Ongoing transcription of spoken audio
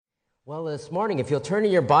Well, this morning, if you'll turn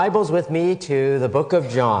in your Bibles with me to the book of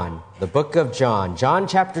John, John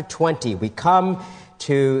chapter 20, we come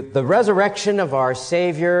to the resurrection of our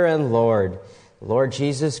Savior and Lord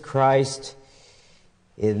Jesus Christ,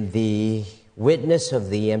 in the witness of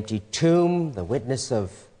the empty tomb, the witness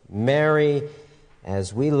of Mary.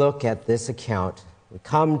 As we look at this account, we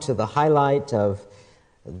come to the highlight of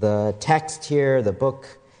the text here, the book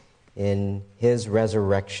in his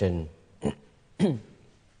resurrection.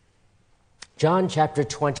 John chapter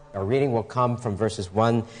 20, our reading will come from verses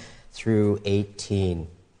 1 through 18.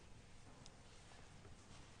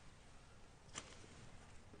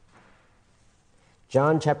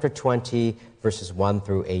 John chapter 20, verses 1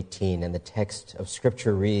 through 18, and the text of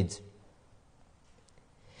Scripture reads,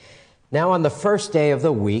 Now on the first day of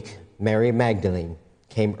the week, Mary Magdalene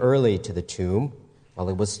came early to the tomb while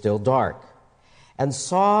it was still dark, and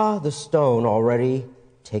saw the stone already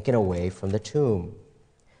taken away from the tomb.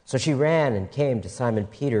 So she ran and came to Simon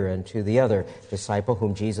Peter and to the other disciple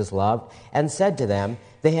whom Jesus loved, and said to them,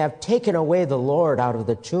 They have taken away the Lord out of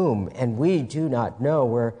the tomb, and we do not know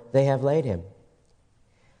where they have laid him.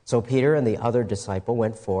 So Peter and the other disciple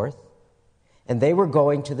went forth, and they were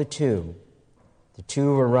going to the tomb. The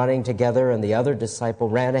two were running together, and the other disciple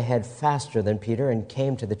ran ahead faster than Peter and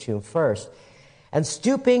came to the tomb first. And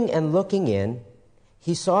stooping and looking in,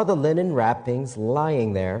 he saw the linen wrappings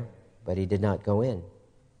lying there, but he did not go in.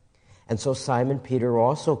 And so Simon Peter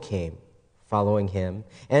also came, following him,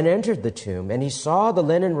 and entered the tomb. And he saw the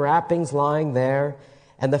linen wrappings lying there,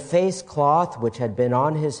 and the face cloth which had been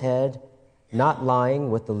on his head, not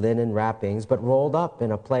lying with the linen wrappings, but rolled up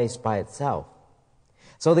in a place by itself.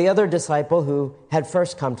 So the other disciple who had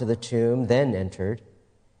first come to the tomb then entered,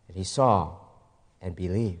 and he saw and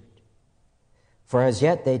believed. For as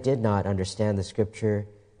yet they did not understand the scripture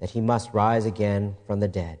that he must rise again from the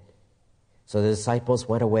dead. So the disciples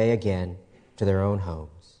went away again to their own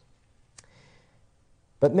homes.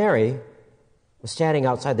 But Mary was standing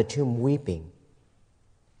outside the tomb weeping.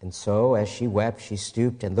 And so as she wept, she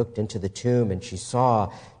stooped and looked into the tomb, and she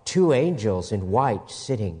saw two angels in white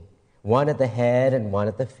sitting, one at the head and one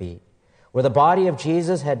at the feet, where the body of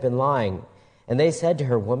Jesus had been lying. And they said to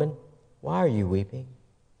her, Woman, why are you weeping?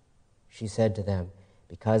 She said to them,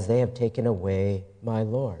 Because they have taken away my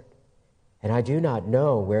Lord, and I do not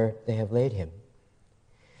know where they have laid him.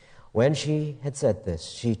 When she had said this,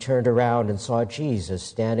 she turned around and saw Jesus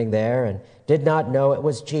standing there and did not know it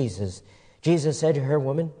was Jesus. Jesus said to her,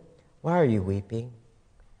 Woman, why are you weeping?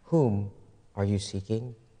 Whom are you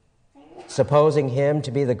seeking? Supposing him to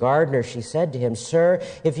be the gardener, she said to him, Sir,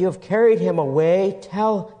 if you have carried him away,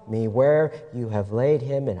 tell me where you have laid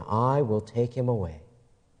him, and I will take him away.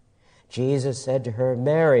 Jesus said to her,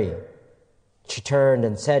 Mary. She turned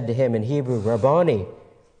and said to him in Hebrew, Rabboni,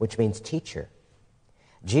 which means teacher.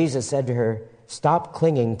 Jesus said to her, Stop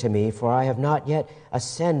clinging to me, for I have not yet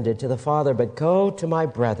ascended to the Father, but go to my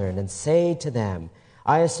brethren and say to them,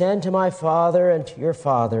 I ascend to my Father and to your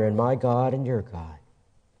Father, and my God and your God.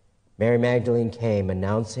 Mary Magdalene came,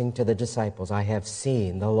 announcing to the disciples, I have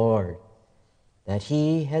seen the Lord, that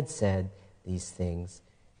he had said these things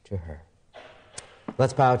to her.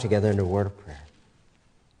 Let's bow together in a word of prayer.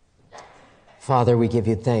 Father, we give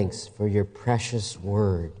you thanks for your precious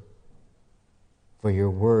word, for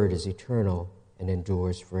your word is eternal and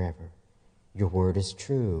endures forever. Your word is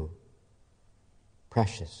true,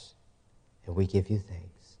 precious, and we give you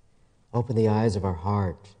thanks. Open the eyes of our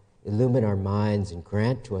heart, illumine our minds, and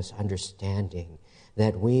grant to us understanding,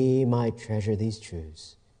 that we might treasure these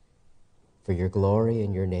truths for your glory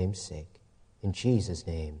and your name's sake. In Jesus'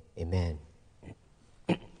 name, amen.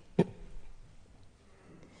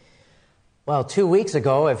 Well, 2 weeks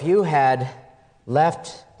ago, if you had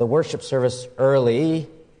left the worship service early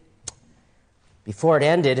before it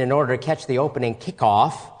ended in order to catch the opening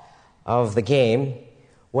kickoff of the game,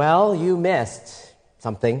 well, you missed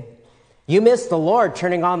something. You missed the Lord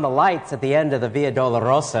turning on the lights at the end of the Via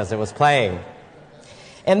Dolorosa as it was playing.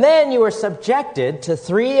 And then you were subjected to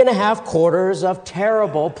 3.5 quarters of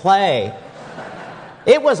terrible play.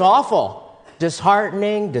 It was awful.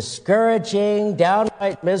 Disheartening, discouraging,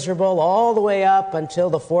 downright miserable, all the way up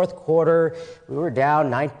until the fourth quarter. We were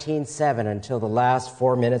down 19-7 until the last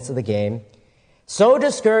 4 minutes of the game. So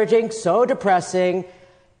discouraging, so depressing,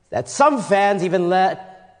 that some fans even left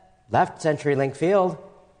CenturyLink Field.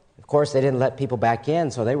 Of course, they didn't let people back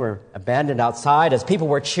in, so they were abandoned outside as people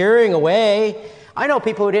were cheering away. I know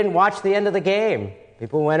people who didn't watch the end of the game.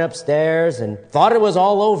 People went upstairs and thought it was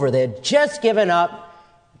all over. They had just given up.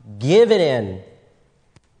 Give it in.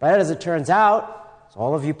 But as it turns out, as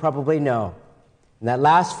all of you probably know, in that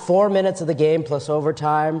last 4 minutes of the game plus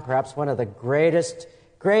overtime, perhaps one of the greatest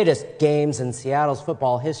greatest games in Seattle's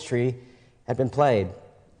football history had been played,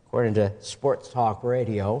 according to Sports Talk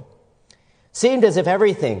Radio. Seemed as if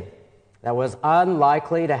everything that was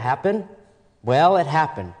unlikely to happen, well, it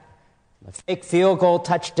happened. A fake field goal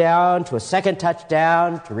touchdown to a second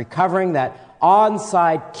touchdown to recovering that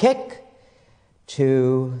onside kick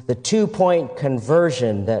to the 2-point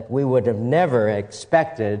conversion that we would have never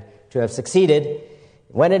expected to have succeeded.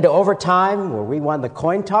 Went into overtime where we won the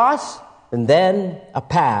coin toss and then a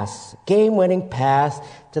pass, game-winning pass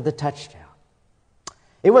to the touchdown.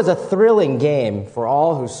 It was a thrilling game for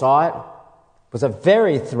all who saw it. It was a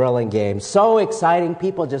very thrilling game. So exciting,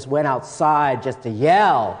 people just went outside just to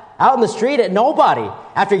yell. Out in the street at nobody.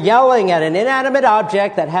 After yelling at an inanimate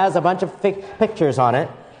object that has a bunch of pictures on it.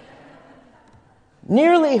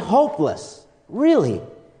 Nearly hopeless. Really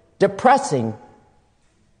depressing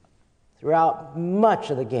throughout much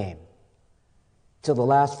of the game. Till the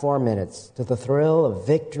last 4 minutes. To the thrill of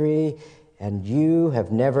victory. And you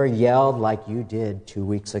have never yelled like you did 2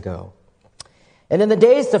 weeks ago. And in the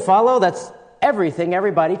days to follow, that's everything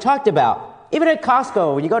everybody talked about. Even at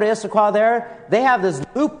Costco, when you go to Issaquah there, they have this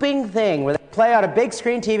looping thing where they play on a big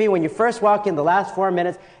screen TV when you first walk in the last 4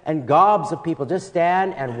 minutes, and gobs of people just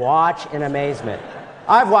stand and watch in amazement.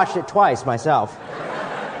 I've watched it twice myself.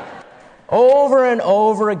 Over and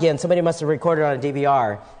over again. Somebody must have recorded on a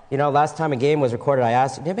DVR. You know, last time a game was recorded, I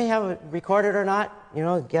asked, did anybody have it recorded or not? You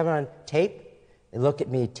know, get it on tape? They look at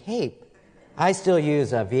me, tape? I still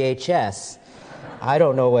use a VHS. I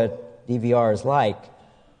don't know what DVR is like.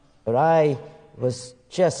 But I was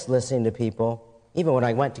just listening to people. Even when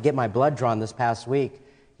I went to get my blood drawn this past week,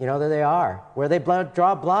 you know, there they are. Where they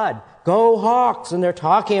draw blood. Go Hawks! And they're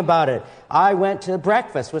talking about it. I went to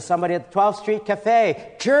breakfast with somebody at the 12th Street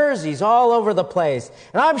Cafe. Jerseys all over the place.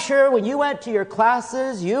 And I'm sure when you went to your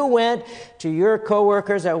classes, you went to your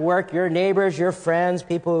coworkers at work, your neighbors, your friends,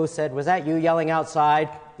 people who said, was that you yelling outside?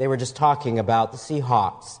 They were just talking about the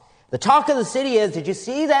Seahawks. The talk of the city is, did you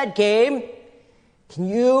see that game? Can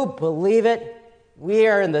you believe it? We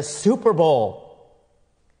are in the Super Bowl.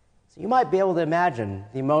 So you might be able to imagine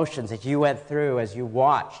the emotions that you went through as you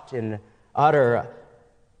watched in utter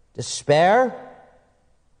despair,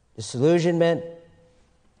 disillusionment.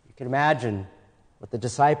 You can imagine what the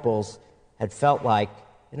disciples had felt like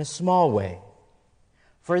in a small way.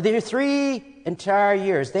 For their 3 entire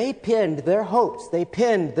years, they pinned their hopes, they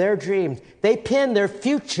pinned their dreams, they pinned their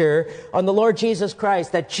future on the Lord Jesus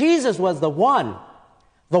Christ, that Jesus was the one,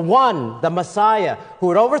 the Messiah, who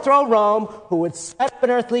would overthrow Rome, who would set up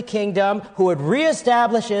an earthly kingdom, who would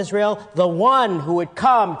reestablish Israel, the one who would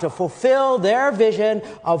come to fulfill their vision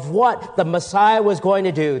of what the Messiah was going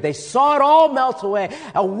to do. They saw it all melt away.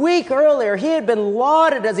 A week earlier, he had been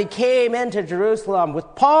lauded as he came into Jerusalem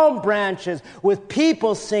with palm branches, with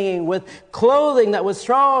people singing, with clothing that was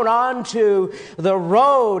thrown onto the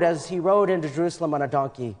road as he rode into Jerusalem on a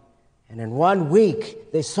donkey. And in 1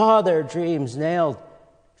 week, they saw their dreams nailed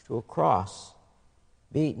to a cross,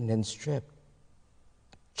 beaten and stripped.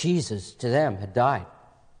 Jesus, to them, had died.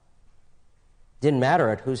 Didn't matter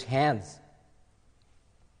at whose hands.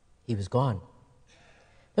 He was gone.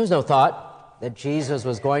 There was no thought that Jesus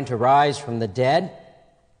was going to rise from the dead,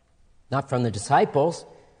 not from the disciples.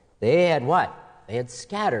 They had what? They had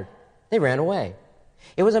scattered. They ran away.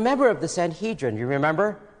 It was a member of the Sanhedrin, you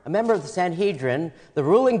remember? A member of the Sanhedrin, the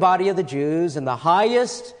ruling body of the Jews, and the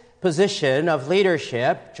highest position of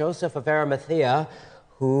leadership, Joseph of Arimathea,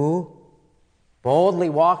 who boldly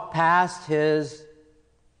walked past his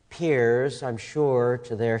peers, I'm sure,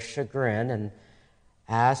 to their chagrin, and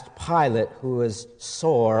asked Pilate, who was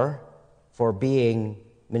sore for being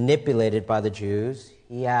manipulated by the Jews,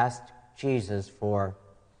 he asked Pilate for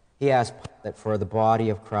the body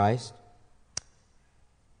of Christ.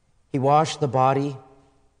 He washed the body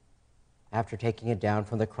after taking it down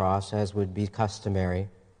from the cross, as would be customary.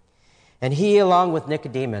 And he, along with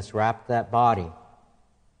Nicodemus, wrapped that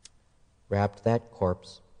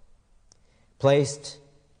corpse, placed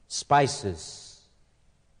spices,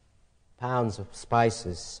 pounds of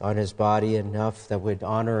spices on his body, enough that would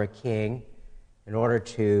honor a king, in order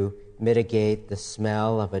to mitigate the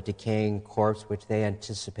smell of a decaying corpse which they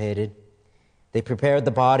anticipated. They prepared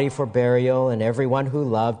the body for burial, and everyone who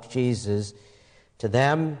loved Jesus, to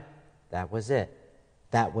them, that was it.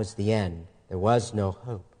 That was the end. There was no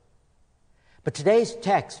hope. But today's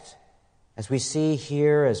text, as we see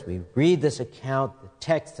here, as we read this account, the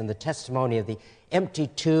text and the testimony of the empty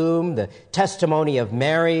tomb, the testimony of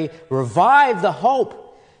Mary, revive the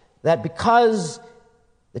hope that because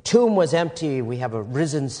the tomb was empty, we have a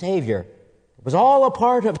risen Savior. It was all a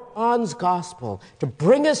part of John's gospel to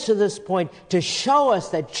bring us to this point, to show us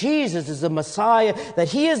that Jesus is the Messiah, that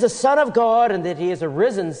he is the Son of God, and that he is a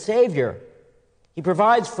risen Savior. He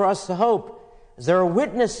provides for us the hope, as there are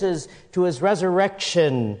witnesses to his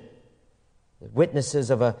resurrection,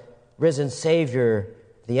 witnesses of a risen Savior,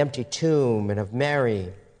 the empty tomb, and of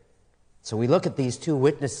Mary. So we look at these two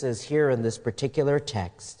witnesses here in this particular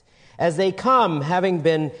text. As they come, having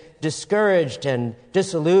been discouraged and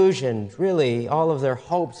disillusioned, really all of their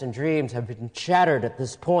hopes and dreams have been shattered at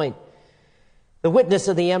this point. The witness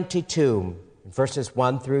of the empty tomb, in verses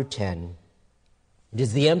 1 through 10. It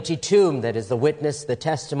is the empty tomb that is the witness, the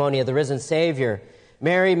testimony of the risen Savior.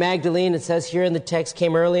 Mary Magdalene, it says here in the text,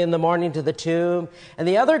 came early in the morning to the tomb. And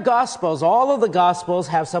the other Gospels, all of the Gospels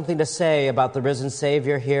have something to say about the risen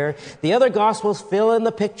Savior here. The other Gospels fill in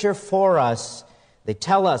the picture for us. They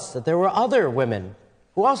tell us that there were other women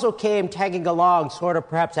who also came tagging along, sort of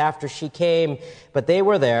perhaps after she came, but they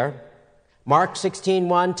were there. Mark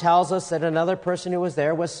 16:1 tells us that another person who was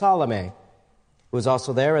there was Salome, who was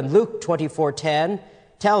also there. And Luke 24:10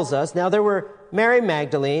 tells us, now there were Mary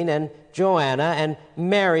Magdalene and Joanna and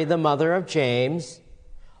Mary, the mother of James,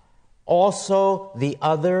 also the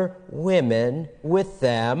other women with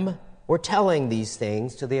them were telling these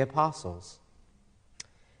things to the apostles.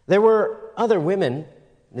 There were other women,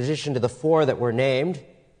 in addition to the four that were named.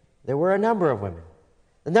 There were a number of women.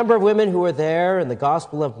 The number of women who were there in the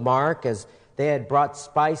Gospel of Mark, as they had brought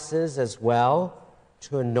spices as well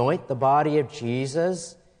to anoint the body of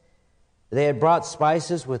Jesus. They had brought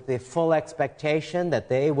spices with the full expectation that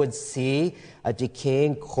they would see a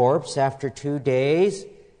decaying corpse after 2 days.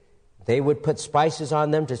 They would put spices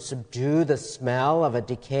on them to subdue the smell of a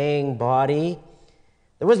decaying body.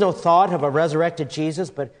 There was no thought of a resurrected Jesus,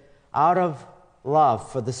 but out of love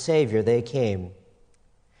for the Savior, they came.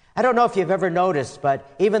 I don't know if you've ever noticed, but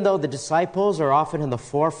even though the disciples are often in the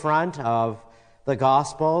forefront of the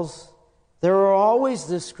Gospels, there are always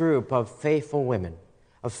this group of faithful women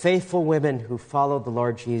who followed the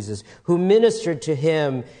Lord Jesus, who ministered to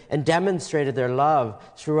him and demonstrated their love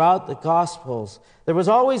throughout the Gospels. There was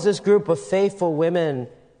always this group of faithful women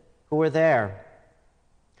who were there.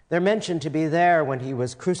 They're mentioned to be there when he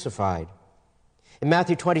was crucified. In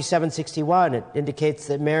Matthew 27:61, it indicates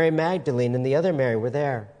that Mary Magdalene and the other Mary were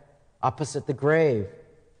there, opposite the grave,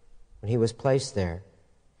 when he was placed there.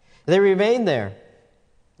 They remained there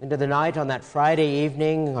into the night on that Friday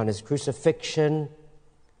evening, on his crucifixion.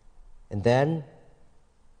 And then,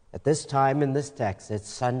 at this time in this text, it's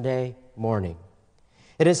Sunday morning.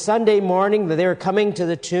 It is Sunday morning that they were coming to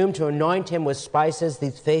the tomb to anoint him with spices,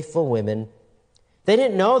 these faithful women. They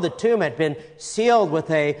didn't know the tomb had been sealed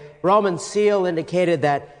with a Roman seal, indicated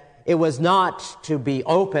that it was not to be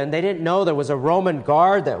opened. They didn't know there was a Roman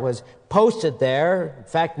guard that was posted there. In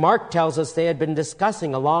fact, Mark tells us they had been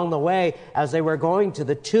discussing along the way as they were going to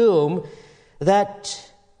the tomb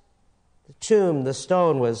that the tomb, the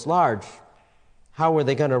stone was large. How were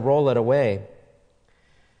they going to roll it away?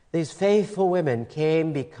 These faithful women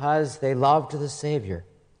came because they loved the Savior.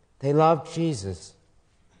 They loved Jesus.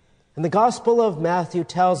 And the Gospel of Matthew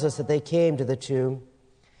tells us that they came to the tomb.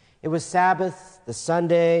 It was Sabbath,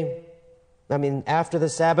 after the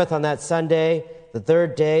Sabbath on that Sunday, the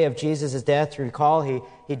third day of Jesus' death. You recall,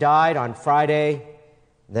 he died on Friday,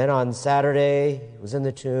 then on Saturday, he was in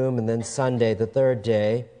the tomb, and then Sunday, the third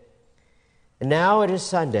day. And now it is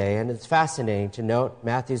Sunday, and it's fascinating to note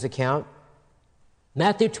Matthew's account.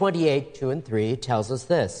 Matthew 28:2-3 tells us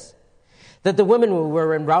this, that the women who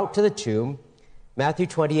were en route to the tomb, Matthew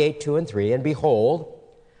 28:2-3, and behold,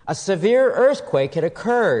 a severe earthquake had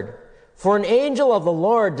occurred, for an angel of the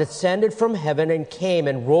Lord descended from heaven and came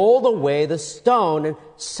and rolled away the stone and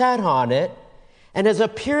sat on it, and his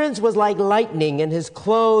appearance was like lightning, and his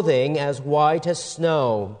clothing as white as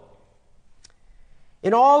snow.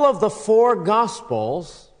 In all of the four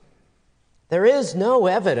Gospels, there is no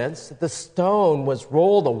evidence that the stone was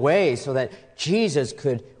rolled away so that Jesus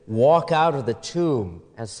could walk out of the tomb,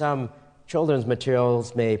 as some children's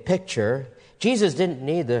materials may picture. Jesus didn't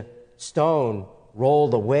need the stone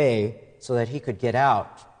rolled away so that he could get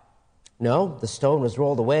out. No, the stone was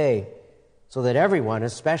rolled away so that everyone,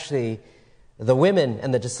 especially the women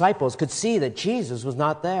and the disciples, could see that Jesus was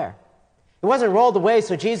not there. It wasn't rolled away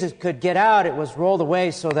so Jesus could get out. It was rolled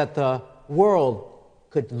away so that the world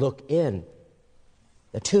could look in.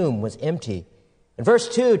 The tomb was empty. And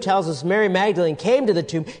verse 2 tells us Mary Magdalene came to the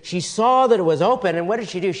tomb. She saw that it was open. And what did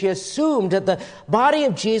she do? She assumed that the body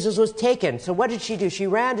of Jesus was taken. So what did she do? She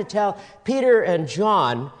ran to tell Peter and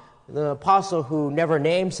John, the apostle who never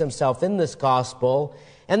names himself in this gospel.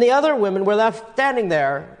 And the other women were left standing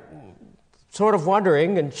there, sort of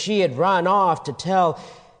wondering, and she had run off to tell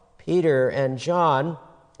Peter and John,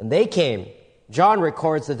 and they came. John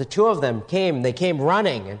records that the two of them came. They came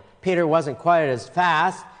running, and Peter wasn't quite as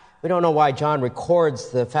fast. We don't know why John records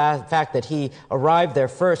the fact that he arrived there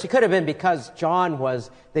first. It could have been because John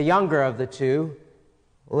was the younger of the two,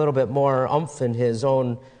 a little bit more oomph in his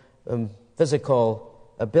own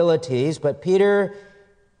physical abilities. But Peter,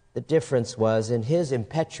 the difference was in his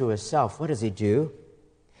impetuous self. What does he do?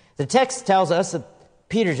 The text tells us that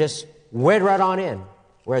Peter just went right on in,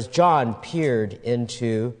 whereas John peered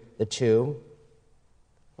into the tomb.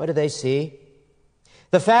 What did they see?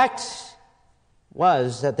 The fact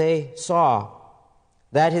was that they saw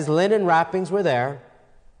that his linen wrappings were there,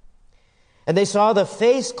 and they saw the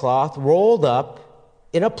face cloth rolled up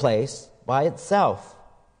in a place by itself.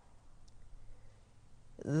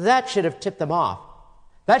 That should have tipped them off.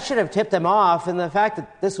 That should have tipped them off in the fact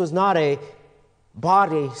that this was not a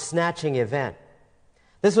body-snatching event.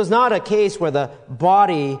 This was not a case where the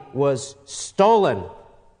body was stolen.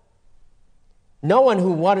 No one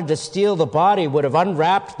who wanted to steal the body would have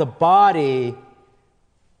unwrapped the body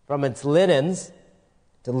from its linens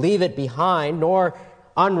to leave it behind, nor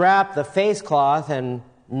unwrap the face cloth and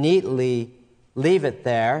neatly leave it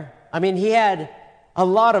there. I mean, he had a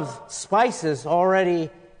lot of spices already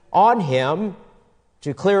on him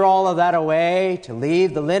to clear all of that away, to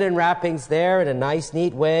leave the linen wrappings there in a nice,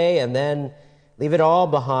 neat way, and then leave it all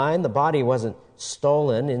behind. The body wasn't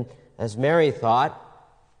stolen, and as Mary thought.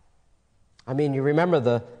 I mean, you remember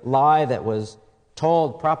the lie that was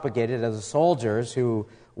told, propagated as the soldiers who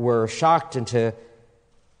were shocked into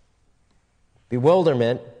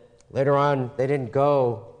bewilderment. Later on, they didn't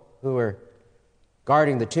go, who were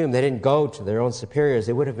guarding the tomb, they didn't go to their own superiors.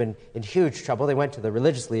 They would have been in huge trouble. They went to the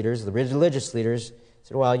religious leaders. The religious leaders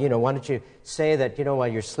said, well, why don't you say that, while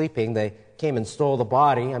you're sleeping, they came and stole the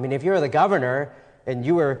body. I mean, if you're the governor and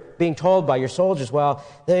you were being told by your soldiers, well,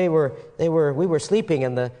 we were sleeping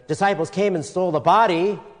and the disciples came and stole the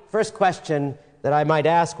body, first question that I might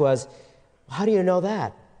ask was, how do you know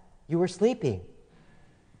that? You were sleeping.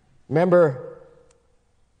 Remember,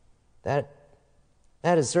 that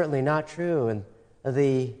is certainly not true, and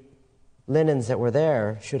the linens that were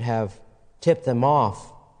there should have tipped them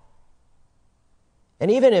off. And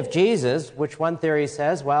even if Jesus, which one theory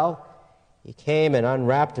says, well, he came and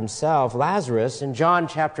unwrapped himself, Lazarus, in John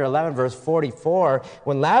chapter 11, verse 44,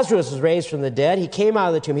 when Lazarus was raised from the dead, he came out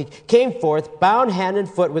of the tomb. He came forth, bound hand and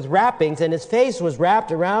foot with wrappings, and his face was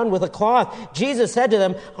wrapped around with a cloth. Jesus said to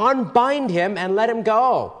them, unbind him and let him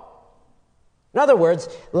go. In other words,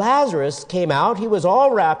 Lazarus came out. He was all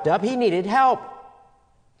wrapped up. He needed help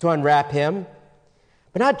to unwrap him.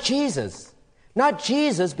 But not Jesus. Not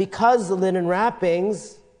Jesus, because the linen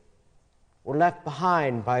wrappings were left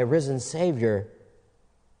behind by a risen Savior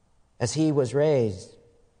as he was raised.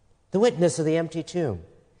 The witness of the empty tomb.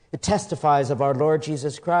 It testifies of our Lord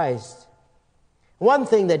Jesus Christ. One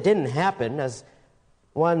thing that didn't happen, as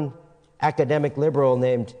one academic liberal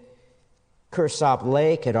named Kersop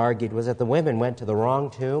Lake had argued, was that the women went to the wrong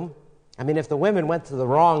tomb. I mean, if the women went to the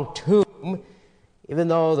wrong tomb, even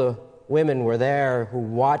though the women were there who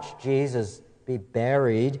watched Jesus be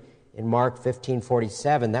buried in Mark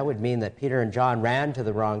 15:47, that would mean that Peter and John ran to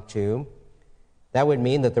the wrong tomb. That would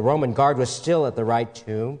mean that the Roman guard was still at the right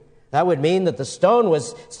tomb. That would mean that the stone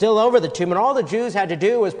was still over the tomb, and all the Jews had to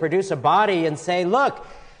do was produce a body and say, look,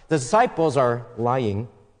 the disciples are lying.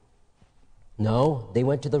 No, they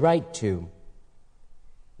went to the right tomb.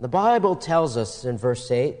 The Bible tells us in verse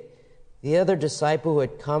 8, the other disciple who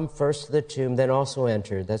had come first to the tomb then also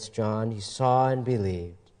entered. That's John. He saw and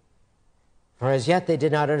believed. For as yet they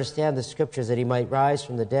did not understand the scriptures that he might rise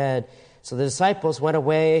from the dead. So the disciples went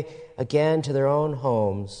away again to their own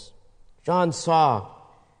homes. John saw.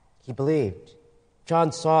 He believed.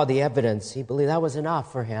 John saw the evidence. He believed. That was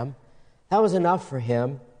enough for him. That was enough for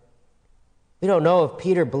him. We don't know if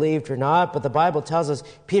Peter believed or not, but the Bible tells us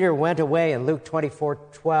Peter went away in Luke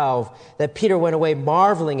 24:12, that Peter went away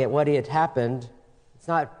marveling at what had happened. It's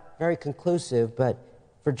not very conclusive, but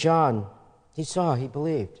for John, he saw, he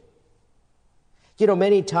believed.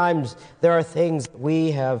 Many times there are things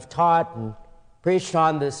we have taught and preached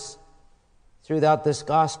on this throughout this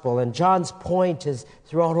gospel, and John's point is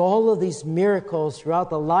throughout all of these miracles,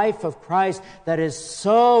 throughout the life of Christ, that is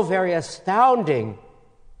so very astounding.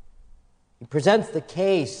 He presents the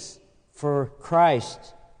case for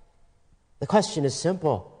Christ. The question is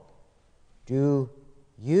simple. Do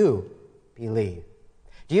you believe?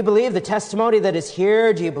 Do you believe the testimony that is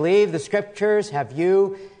here? Do you believe the scriptures? Have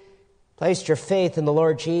you placed your faith in the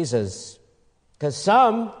Lord Jesus? Because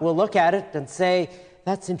some will look at it and say,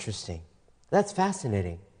 that's interesting. That's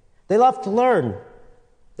fascinating. They love to learn.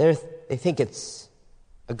 They think it's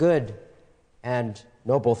a good and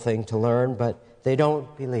noble thing to learn, but they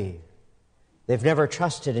don't believe. They've never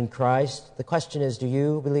trusted in Christ. The question is, do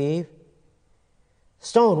you believe? The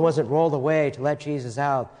stone wasn't rolled away to let Jesus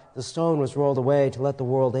out. The stone was rolled away to let the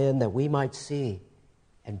world in that we might see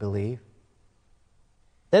and believe.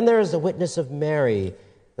 Then there is the witness of Mary,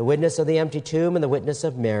 the witness of the empty tomb and the witness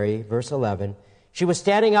of Mary, verse 11. She was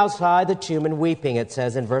standing outside the tomb and weeping, it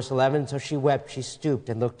says in verse 11. So she wept, she stooped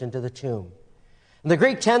and looked into the tomb. And the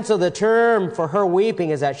Greek tense of the term for her weeping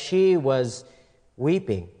is that she was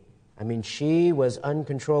weeping. She was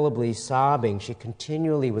uncontrollably sobbing. She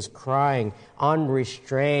continually was crying,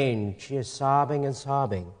 unrestrained. She is sobbing and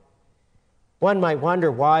sobbing. One might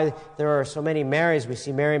wonder why there are so many Marys. We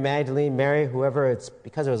see Mary Magdalene, Mary, whoever. It's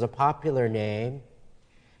because it was a popular name.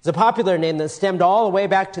 It's a popular name that stemmed all the way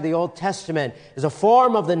back to the Old Testament. It's a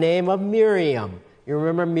form of the name of Miriam. You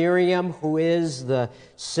remember Miriam, who is the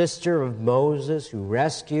sister of Moses, who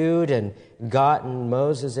rescued and gotten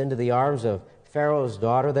Moses into the arms of Pharaoh's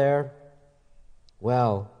daughter there?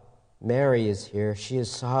 Well, Mary is here. She is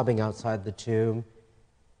sobbing outside the tomb.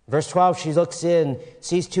 Verse 12, she looks in,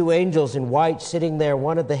 sees two angels in white sitting there,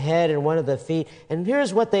 one at the head and one at the feet. And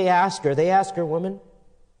here's what they ask her. They ask her, woman,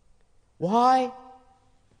 why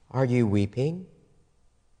are you weeping?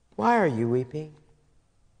 Why are you weeping?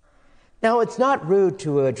 Now, it's not rude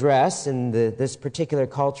to address in this particular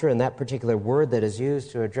culture and that particular word that is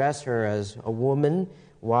used to address her as a woman.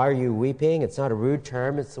 Why are you weeping? It's not a rude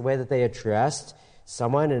term. It's the way that they addressed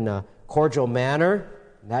someone in a cordial manner.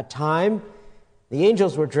 In that time, the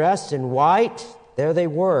angels were dressed in white. There they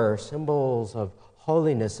were, symbols of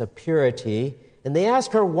holiness, of purity. And they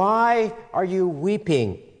asked her, why are you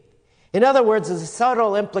weeping? In other words, there's a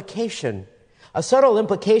subtle implication. A subtle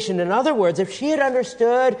implication. In other words, if she had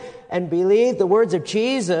understood and believed the words of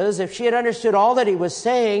Jesus, if she had understood all that he was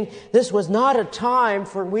saying, this was not a time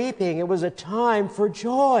for weeping. It was a time for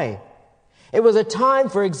joy. It was a time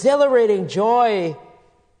for exhilarating joy.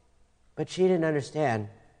 But she didn't understand.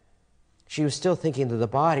 She was still thinking that the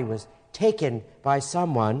body was taken by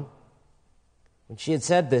someone. When she had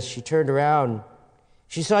said this, she turned around.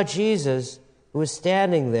 She saw Jesus, who was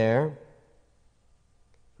standing there,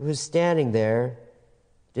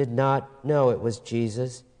 did not know it was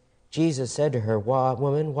Jesus. Jesus said to her,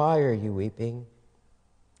 woman, why are you weeping?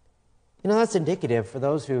 That's indicative for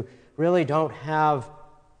those who really don't have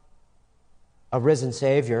a risen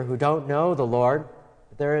Savior, who don't know the Lord.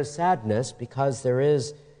 There is sadness because there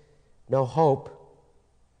is no hope.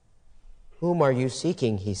 Whom are you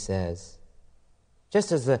seeking, he says.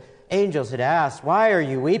 Just as the angels had asked, why are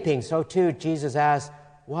you weeping? So too Jesus asked,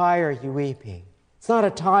 why are you weeping? It's not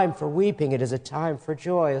a time for weeping, it is a time for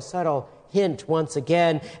joy, a subtle hint once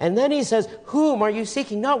again. And then he says, whom are you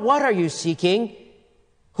seeking? Not what are you seeking?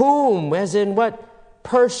 Whom, as in what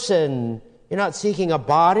person? You're not seeking a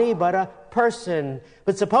body, but a person.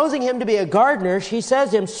 But supposing him to be a gardener, she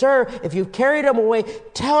says to him, sir, if you've carried him away,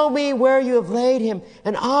 tell me where you have laid him,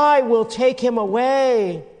 and I will take him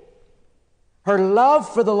away. Her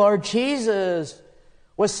love for the Lord Jesus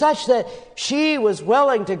was such that she was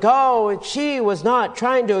willing to go, and she was not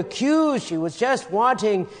trying to accuse. She was just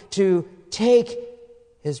wanting to take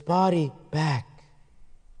his body back.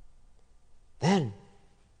 Then,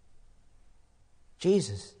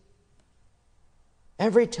 Jesus,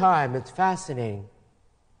 every time, it's fascinating,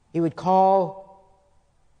 he would call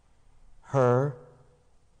her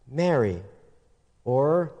Mary,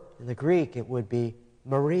 or in the Greek it would be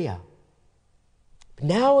Maria.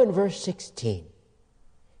 Now in verse 16,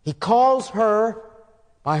 he calls her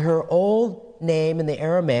by her old name in the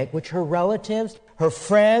Aramaic, which her relatives, her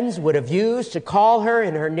friends would have used to call her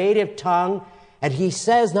in her native tongue. And he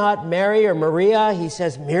says not Mary or Maria, he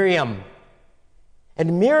says Miriam.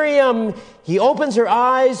 And Miriam, he opens her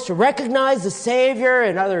eyes to recognize the Savior,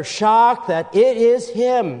 and others shocked that it is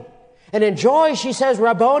him. And in joy, she says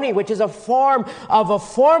Rabboni, which is a form of a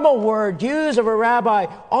formal word used of a rabbi,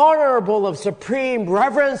 honorable of supreme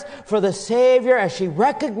reverence for the Savior as she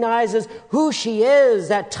recognizes who she is.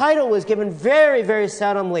 That title was given very, very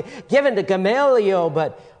seldomly, given to Gamaliel,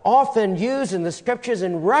 but often used in the scriptures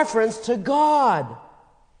in reference to God.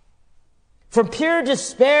 From pure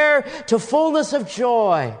despair to fullness of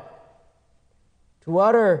joy, to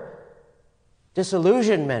utter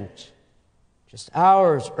disillusionment. Just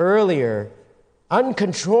hours earlier,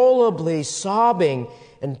 uncontrollably sobbing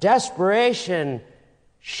in desperation,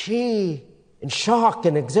 she, in shock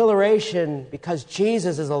and exhilaration because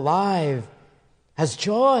Jesus is alive, has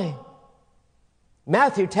joy.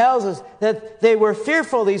 Matthew tells us that they were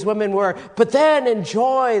fearful, these women were, but then in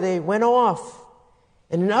joy they went off.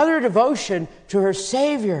 And in utter devotion to her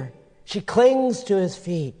Savior, she clings to his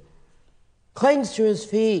feet. Clings to his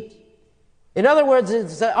feet. In other words,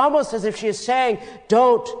 it's almost as if she is saying,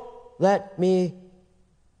 don't let me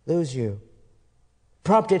lose you.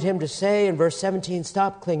 Prompted him to say in verse 17,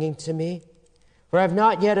 stop clinging to me, for I have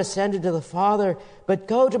not yet ascended to the Father, but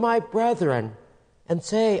go to my brethren and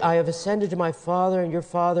say, I have ascended to my Father and your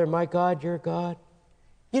Father, my God, your God.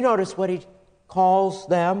 You notice what he calls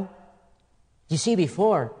them? You see,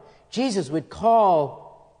 before, Jesus would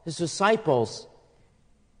call his disciples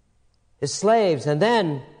his slaves and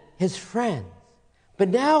then his friends. But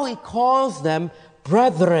now he calls them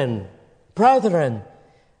brethren. Brethren.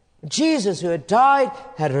 Jesus, who had died,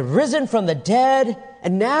 had risen from the dead,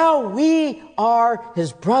 and now we are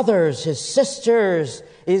his brothers, his sisters.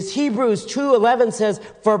 As Hebrews 2:11 says,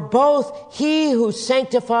 for both he who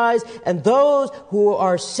sanctifies and those who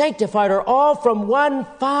are sanctified are all from one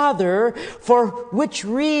Father, for which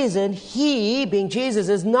reason he, being Jesus,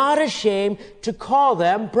 is not ashamed to call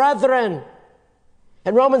them brethren.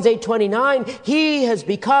 In Romans 8:29, he has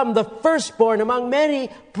become the firstborn among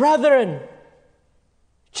many brethren.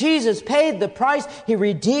 Jesus paid the price. He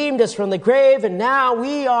redeemed us from the grave, and now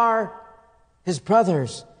we are his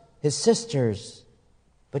brothers, his sisters.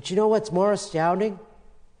 But you know what's more astounding?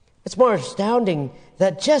 It's more astounding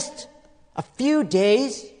that just a few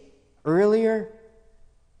days earlier,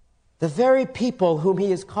 the very people whom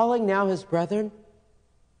he is calling now his brethren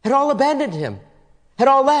had all abandoned him, had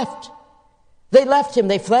all left. They left him.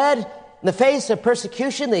 They fled in the face of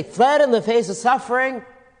persecution. They fled in the face of suffering,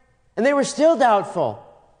 and they were still doubtful.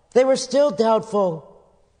 They were still doubtful,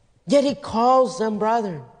 yet he calls them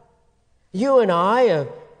brethren. You and I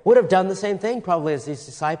would have done the same thing probably as these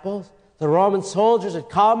disciples. The Roman soldiers had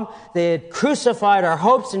come. They had crucified our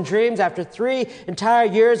hopes and dreams after 3 entire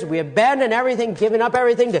years. We abandoned everything, given up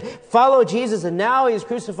everything to follow Jesus, and now he's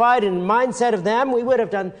crucified. In the mindset of them, we would have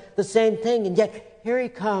done the same thing. And yet here he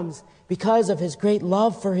comes because of his great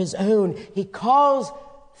love for his own. He calls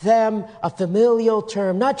them a familial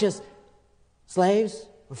term, not just slaves,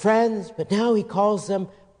 friends, but now he calls them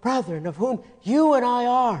brethren, of whom you and I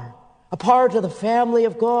are, a part of the family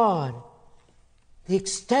of God. The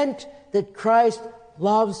extent that Christ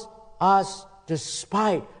loves us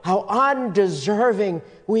despite how undeserving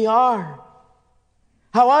we are,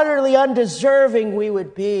 how utterly undeserving we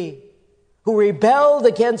would be, who rebelled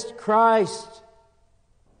against Christ.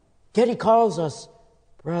 Yet he calls us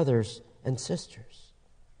brothers and sisters.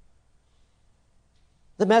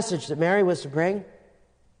 The message that Mary was to bring,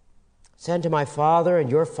 send to my Father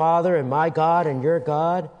and your Father and my God and your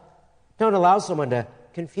God. Don't allow someone to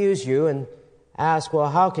confuse you and ask,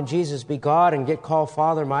 well, how can Jesus be God and get called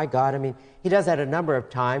Father, my God? I mean, he does that a number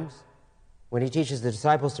of times when he teaches the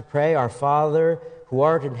disciples to pray, our Father who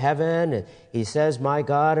art in heaven. And he says, my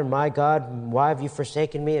God, why have you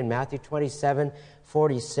forsaken me? In Matthew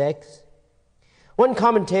 27:46. One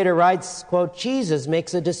commentator writes, quote, Jesus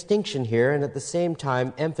makes a distinction here and at the same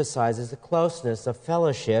time emphasizes the closeness of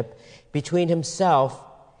fellowship between himself,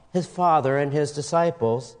 his Father, and his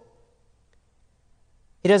disciples.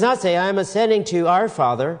 He does not say, I am ascending to our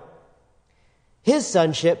Father. His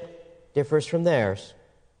sonship differs from theirs,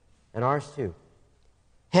 and ours too.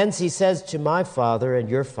 Hence he says to my Father and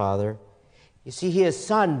your Father. You see, he is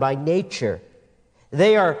son by nature.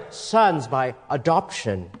 They are sons by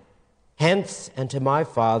adoption. Hence, and to my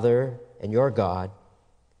Father and your God.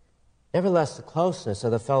 Nevertheless, the closeness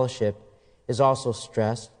of the fellowship is also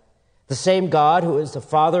stressed. The same God who is the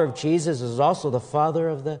Father of Jesus is also the Father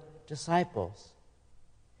of the disciples.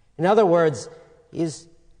 In other words, he is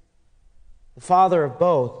the Father of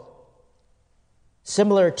both,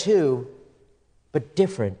 similar to, but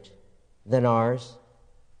different than ours.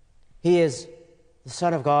 He is the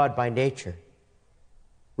Son of God by nature.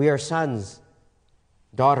 We are sons,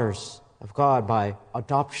 daughters of God by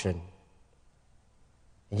adoption.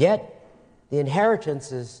 And yet, the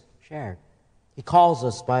inheritance is shared. He calls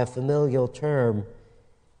us by a familial term.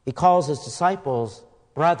 He calls his disciples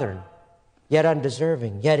brethren, yet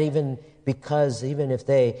undeserving, yet even if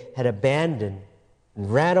they had abandoned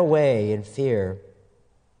and ran away in fear.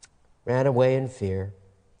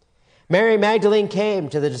 Mary Magdalene came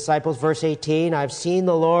to the disciples, verse 18, I've seen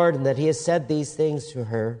the Lord and that he has said these things to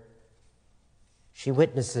her. She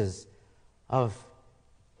witnesses of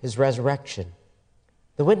his resurrection,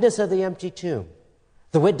 the witness of the empty tomb,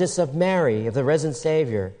 the witness of Mary, of the risen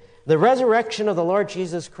Savior, the resurrection of the Lord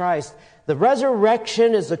Jesus Christ. The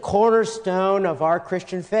resurrection is the cornerstone of our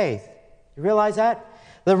Christian faith. You realize that?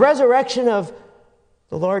 The resurrection of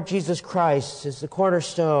the Lord Jesus Christ is the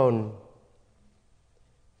cornerstone.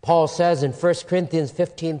 Paul says in 1 Corinthians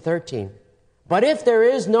 15:13, But if there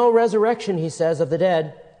is no resurrection, he says, of the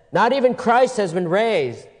dead, not even Christ has been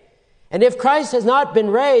raised. And if Christ has not been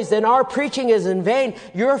raised, then our preaching is in vain.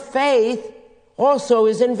 Your faith also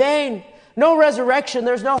is in vain. No resurrection,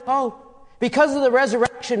 there's no hope. Because of the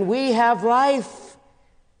resurrection, we have life.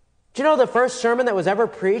 Do you know the first sermon that was ever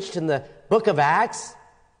preached in the book of Acts?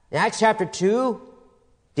 In Acts chapter 2,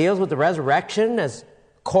 deals with the resurrection as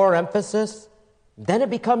core emphasis. Then it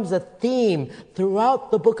becomes a theme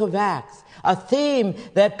throughout the book of Acts. A theme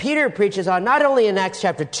that Peter preaches on not only in Acts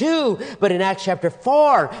chapter 2, but in Acts chapter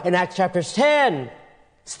 4, in Acts chapter 10.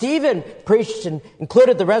 Stephen preached and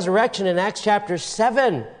included the resurrection in Acts chapter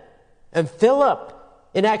 7. And Philip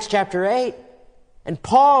in Acts chapter 8. And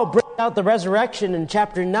Paul brings out the resurrection in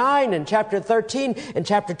chapter 9 and chapter 13 and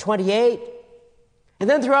chapter 28. And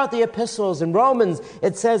then throughout the epistles in Romans,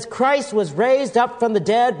 it says Christ was raised up from the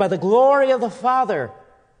dead by the glory of the Father.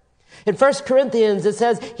 In 1 Corinthians, it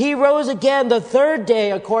says he rose again the third day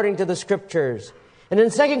according to the Scriptures. And in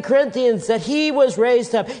 2 Corinthians, that he was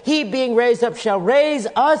raised up. He being raised up shall raise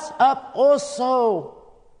us up also.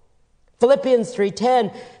 Philippians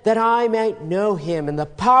 3:10, that I might know him and the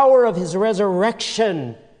power of his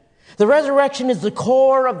resurrection. The resurrection is the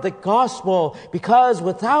core of the gospel, because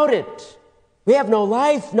without it, we have no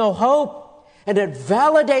life, no hope, and it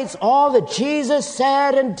validates all that Jesus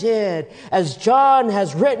said and did, as John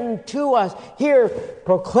has written to us here,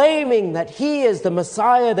 proclaiming that he is the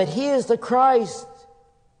Messiah, that he is the Christ.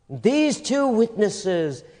 These two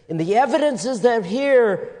witnesses in the evidences that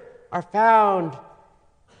here are found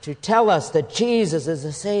to tell us that Jesus is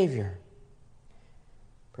the Savior.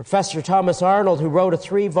 Professor Thomas Arnold, who wrote a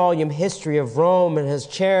 3-volume history of Rome and has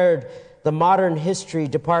chaired the modern history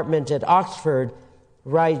department at Oxford,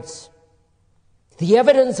 writes, the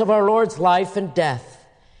evidence of our Lord's life and death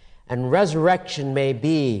and resurrection may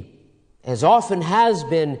be, as often has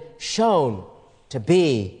been shown to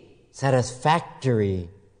be, satisfactory.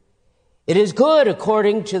 It is good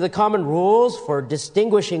according to the common rules for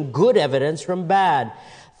distinguishing good evidence from bad.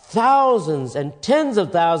 Thousands and tens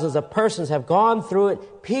of thousands of persons have gone through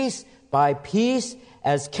it piece by piece,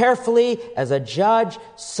 as carefully as a judge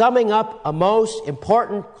summing up a most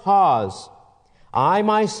important cause. I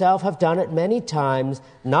myself have done it many times,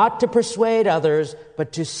 not to persuade others,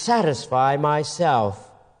 but to satisfy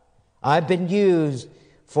myself. I've been used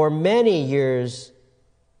for many years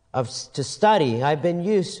to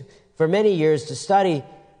study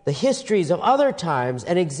the histories of other times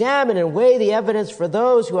and examine and weigh the evidence for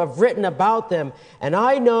those who have written about them. And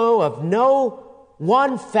I know of no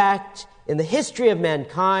one fact in the history of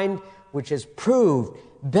mankind which has proved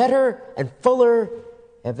better and fuller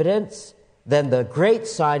evidence than the great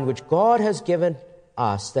sign which God has given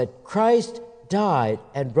us, that Christ died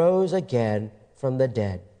and rose again from the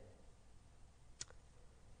dead.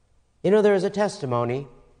 You know, there's a testimony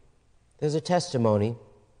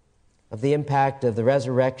of the impact of the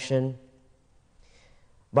resurrection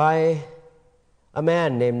by a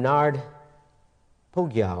man named Nard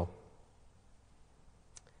Pugyal.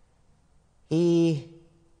 He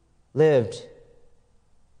lived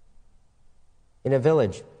in a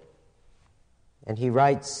village, and he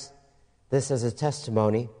writes this as a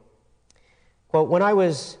testimony. Quote, when I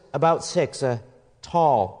was about 6, a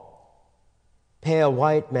tall, pale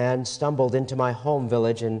white man stumbled into my home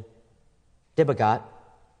village in Dibagat,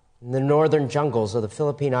 in the northern jungles of the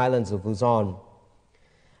Philippine islands of Luzon.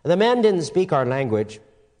 The man didn't speak our language,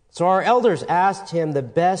 so our elders asked him the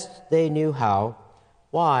best they knew how,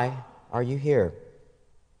 why are you here?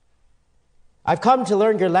 I've come to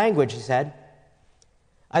learn your language, he said.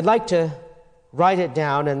 I'd like to write it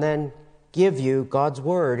down and then give you God's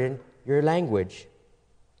word in your language.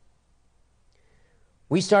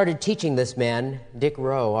 We started teaching this man, Dick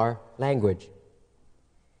Rowe, our language.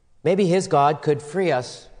 Maybe his God could free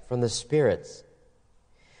us from the spirits.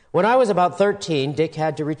 When I was about 13, Dick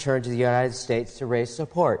had to return to the United States to raise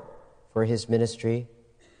support for his ministry.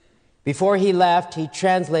 Before he left, he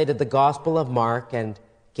translated the Gospel of Mark and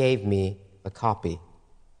gave me a copy.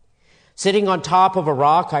 Sitting on top of a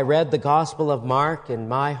rock, I read the Gospel of Mark in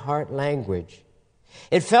my heart language.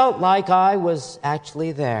 It felt like I was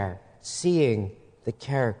actually there, seeing the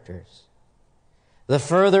characters. The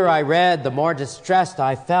further I read, the more distressed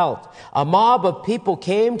I felt. A mob of people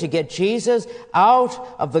came to get Jesus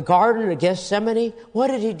out of the Garden of Gethsemane. What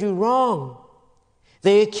did he do wrong?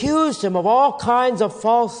 They accused him of all kinds of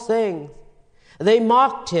false things. They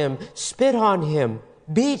mocked him, spit on him,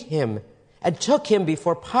 beat him, and took him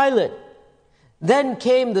before Pilate. Then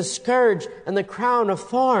came the scourge and the crown of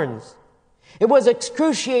thorns. It was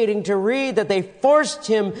excruciating to read that they forced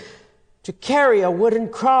him to carry a wooden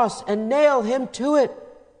cross and nail him to it.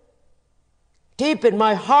 Deep in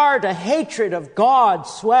my heart, a hatred of God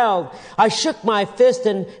swelled. I shook my fist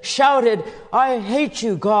and shouted, I hate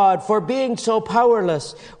you, God, for being so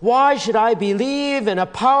powerless. Why should I believe in a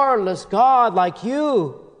powerless God like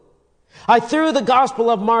you? I threw the Gospel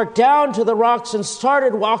of Mark down to the rocks and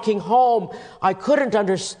started walking home. I couldn't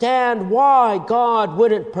understand why God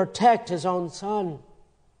wouldn't protect his own son.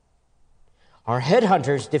 Our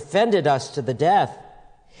headhunters defended us to the death.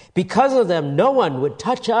 Because of them, no one would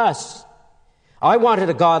touch us. I wanted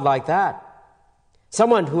a God like that.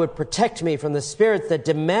 Someone who would protect me from the spirits that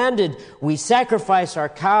demanded we sacrifice our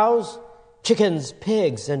cows, chickens,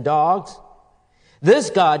 pigs, and dogs. This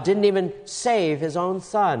God didn't even save his own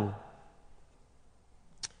son.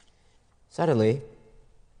 Suddenly,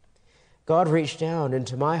 God reached down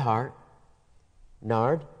into my heart.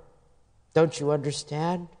 Nard, don't you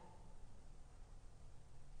understand?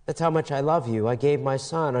 That's how much I love you. I gave my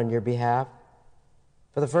son on your behalf.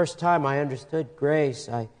 For the first time, I understood grace.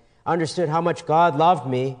 I understood how much God loved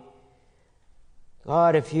me.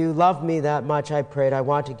 God, if you love me that much, I prayed, I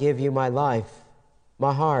want to give you my life,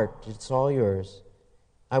 my heart. It's all yours.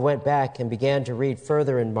 I went back and began to read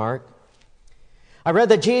further in Mark. I read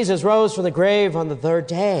that Jesus rose from the grave on the third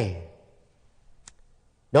day.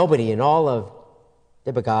 Nobody in all of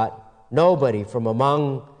Dibbagat, nobody from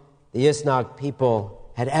among the Yisnak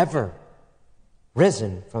people had ever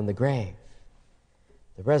risen from the grave.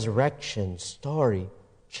 The resurrection story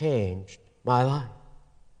changed my life.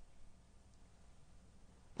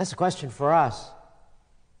 That's a question for us.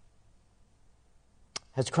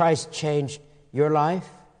 Has Christ changed your life?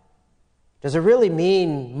 Does it really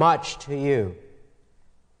mean much to you?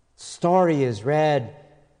 The story is read,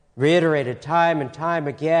 reiterated time and time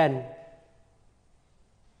again.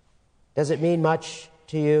 Does it mean much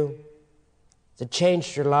to you? Has it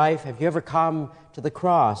changed your life? Have you ever come to the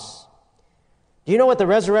cross? Do you know what the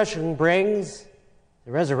resurrection brings?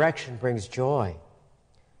 The resurrection brings joy.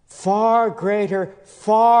 Far greater,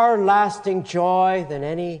 far lasting joy than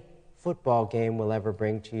any football game will ever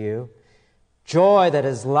bring to you. Joy that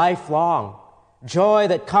is lifelong. Joy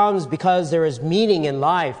that comes because there is meaning in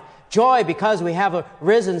life. Joy because we have a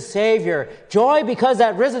risen Savior. Joy because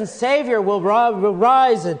that risen Savior will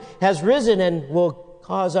rise and has risen and will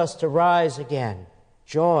cause us to rise again.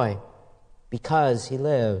 Joy because he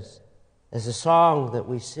lives. As a song that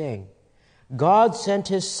we sing. God sent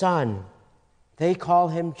his Son. They call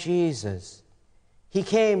him Jesus. He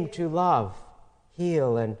came to love,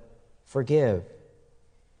 heal, and forgive.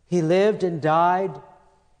 He lived and died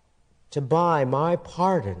to buy my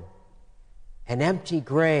pardon. An empty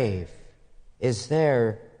grave is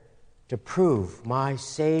there to prove my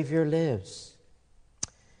Savior lives.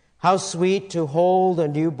 How sweet to hold a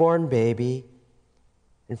newborn baby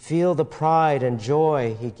and feel the pride and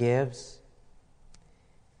joy he gives.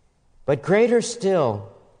 But greater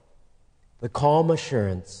still, the calm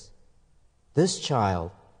assurance this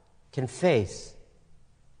child can face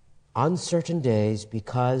uncertain days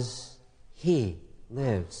because he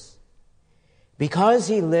lives. Because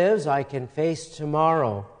he lives, I can face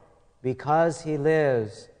tomorrow. Because he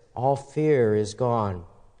lives, all fear is gone.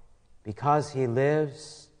 Because he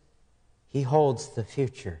lives, he holds the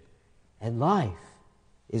future. And life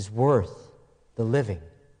is worth the living.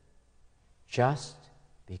 Just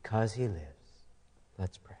because he lives.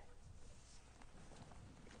 Let's pray.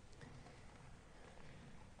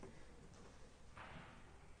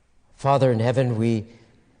 Father in heaven, we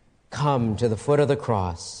come to the foot of the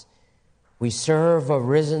cross. We serve a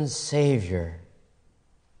risen Savior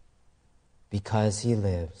because he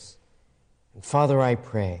lives. And Father, I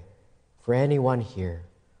pray for anyone here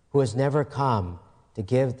who has never come to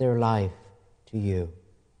give their life to you,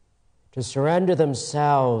 to surrender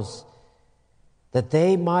themselves that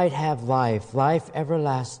they might have life, life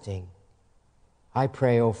everlasting. I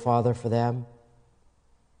pray, O Father, for them,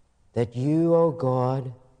 that you, O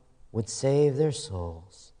God, would save their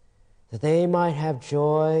souls, that they might have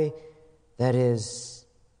joy that is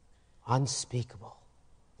unspeakable,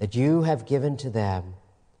 that you have given to them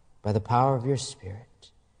by the power of your Spirit.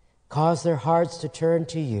 Cause their hearts to turn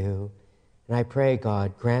to you, and I pray,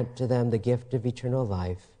 God, grant to them the gift of eternal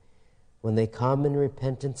life when they come in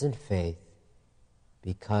repentance and faith,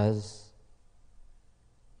 because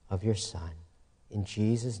of your Son. In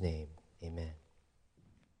Jesus' name, amen.